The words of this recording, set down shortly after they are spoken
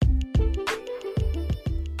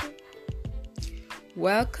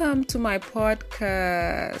Welcome to my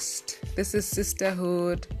podcast. This is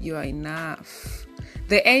Sisterhood. You are enough.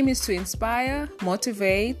 The aim is to inspire,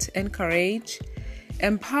 motivate, encourage,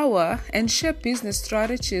 empower, and share business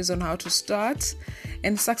strategies on how to start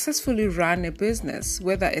and successfully run a business,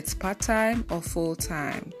 whether it's part-time or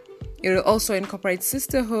full-time. It will also incorporate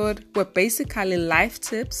sisterhood, where basically life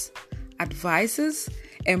tips, advices,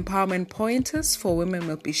 empowerment pointers for women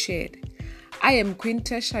will be shared. I am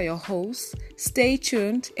Quintesha, your host. Stay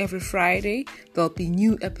tuned. Every Friday, there'll be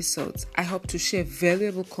new episodes. I hope to share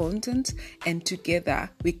valuable content, and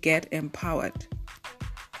together we get empowered.